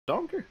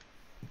donkey. Is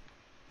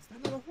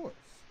that not a horse?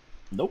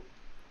 Nope.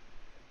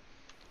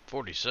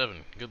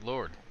 47. Good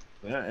lord.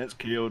 Yeah, it's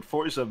killed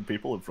 47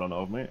 people in front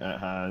of me. It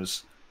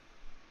has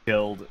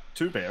killed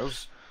 2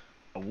 bears,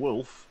 a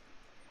wolf,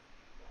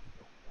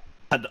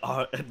 and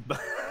I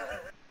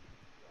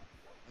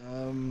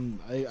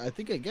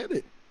think I get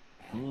it.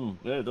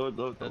 yeah, don't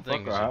That fuck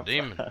thing is a around.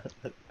 demon.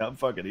 I'm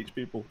fucking each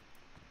people.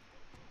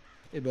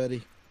 Hey,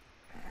 buddy.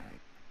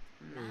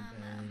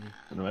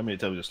 You know, let me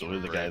tell you the story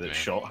of the guy that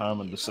shot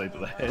Ham in the side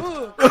of the head.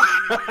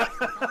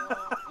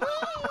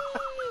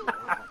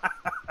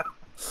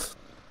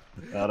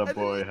 Atta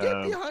boy,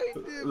 Ham.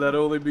 That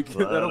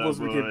almost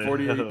became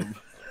 48.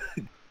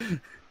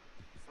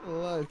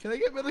 Alive. Can I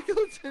get medical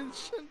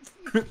attention?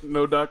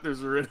 No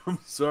doctors are in. I'm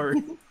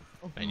sorry.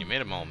 Man, you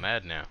made him all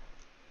mad now.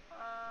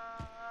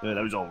 Yeah,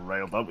 that was all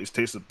riled up. He's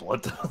tasted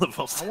blood the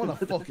first I want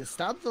to fucking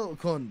stab the little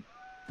cunt.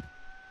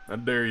 I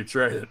dare you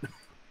try it.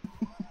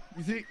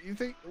 You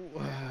think?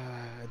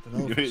 I don't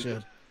know if I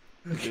should.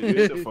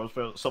 The first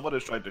person, someone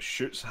has tried to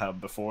shoot Ham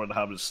before and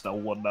Ham has still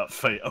won that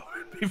fight. I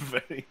would be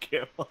very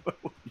careful about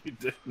what you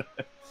do now.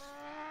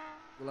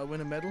 Will I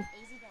win a medal?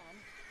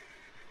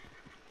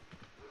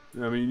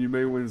 I mean, you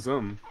may win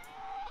some.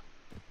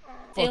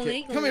 Fuck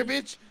it. Come here,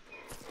 bitch.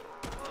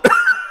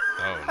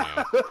 Oh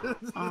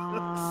no.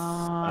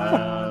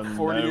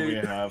 Now we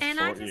have And 48.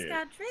 I just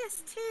got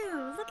dressed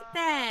too. Look at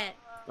that.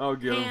 I'll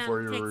get him Ham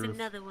for you, takes Ruth.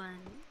 another one.